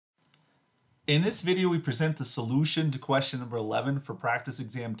In this video, we present the solution to question number 11 for practice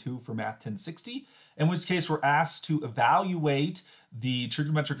exam 2 for Math 1060, in which case we're asked to evaluate the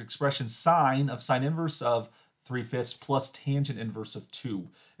trigonometric expression sine of sine inverse of 3/5 plus tangent inverse of 2.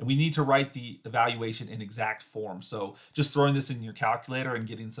 And we need to write the evaluation in exact form. So just throwing this in your calculator and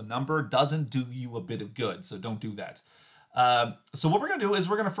getting some number doesn't do you a bit of good, so don't do that. So what we're going to do is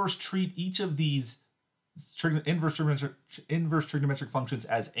we're going to first treat each of these inverse trigonometric functions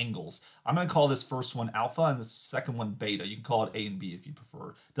as angles. I'm going to call this first one alpha and the second one beta. You can call it A and B if you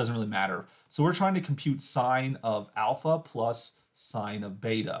prefer. It doesn't really matter. So we're trying to compute sine of alpha plus sine of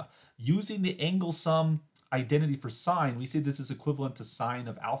beta. Using the angle sum identity for sine, we say this is equivalent to sine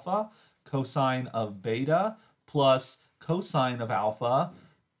of alpha, cosine of beta, plus cosine of alpha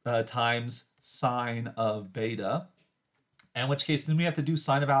times sine of beta. In which case, then we have to do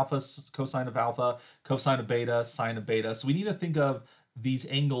sine of alpha, cosine of beta, sine of beta. So we need to think of these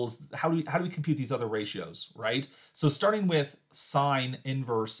angles. How do we compute these other ratios, right? So starting with sine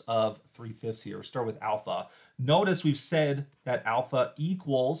inverse of 3/5 here, start with alpha. Notice we've said that alpha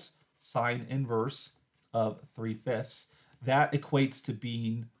equals sine inverse of 3/5. That equates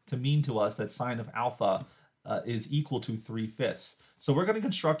to mean to us that sine of alpha is equal to 3/5. So we're going to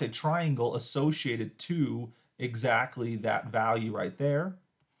construct a triangle associated to exactly that value right there.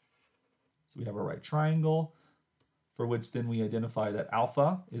 So we have our right triangle, for which then we identify that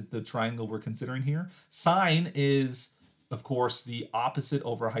alpha is the triangle we're considering here. Sine is, of course, the opposite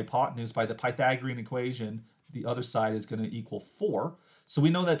over hypotenuse. By the Pythagorean equation, the other side is going to equal 4. So we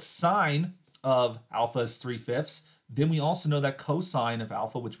know that sine of alpha is 3/5. Then we also know that cosine of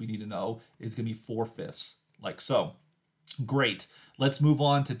alpha, which we need to know, is going to be 4/5, like so. Great. Let's move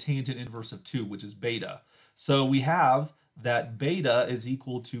on to tangent inverse of 2, which is beta. So we have that beta is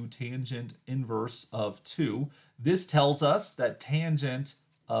equal to tangent inverse of 2. This tells us that tangent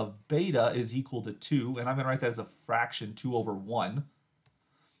of beta is equal to 2, and I'm going to write that as a fraction, 2 over 1.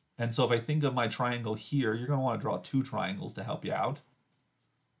 And so if I think of my triangle here, you're going to want to draw two triangles to help you out,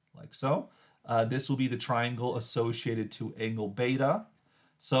 like so. This will be the triangle associated to angle beta.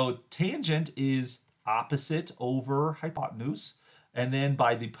 So tangent is opposite over hypotenuse. And then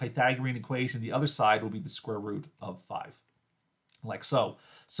by the Pythagorean equation, the other side will be the square root of 5, like so.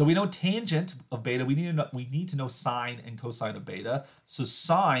 So we know tangent of beta. We need to know sine and cosine of beta. So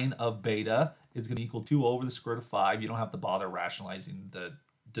sine of beta is going to equal 2 over the square root of 5. You don't have to bother rationalizing the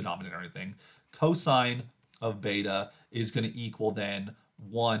denominator or anything. Cosine of beta is going to equal then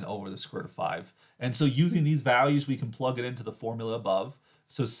 1 over the square root of 5. And so using these values, we can plug it into the formula above.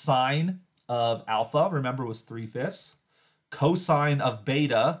 So sine of alpha, remember, was 3/5. Cosine of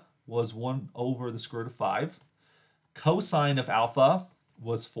beta was 1 over the square root of 5. Cosine of alpha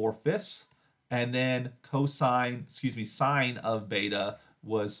was 4/5. And then sine of beta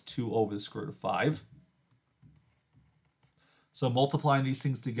was 2 over the square root of 5. So multiplying these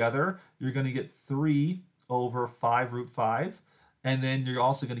things together, you're going to get 3 over 5 root 5. And then you're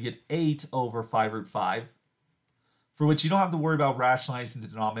also going to get 8 over 5 root 5. For which you don't have to worry about rationalizing the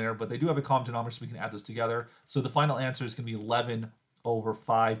denominator, but they do have a common denominator, so we can add those together. So the final answer is going to be 11 over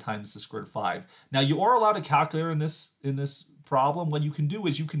 5 times the square root of 5. Now, you are allowed a calculator in this problem. What you can do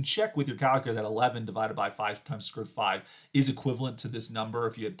is you can check with your calculator that 11 divided by 5 times the square root of 5 is equivalent to this number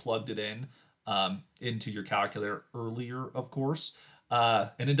if you had plugged it in into your calculator earlier, of course.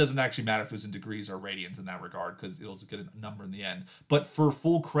 And it doesn't actually matter if it was in degrees or radians in that regard, because it'll just get a number in the end. But for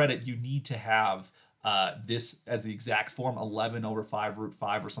full credit, you need to have this as the exact form, 11 over 5 root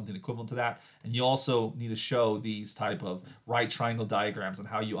 5 or something equivalent to that. And you also need to show these type of right triangle diagrams and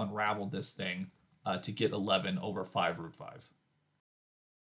how you unravel this thing to get 11 over 5 root 5.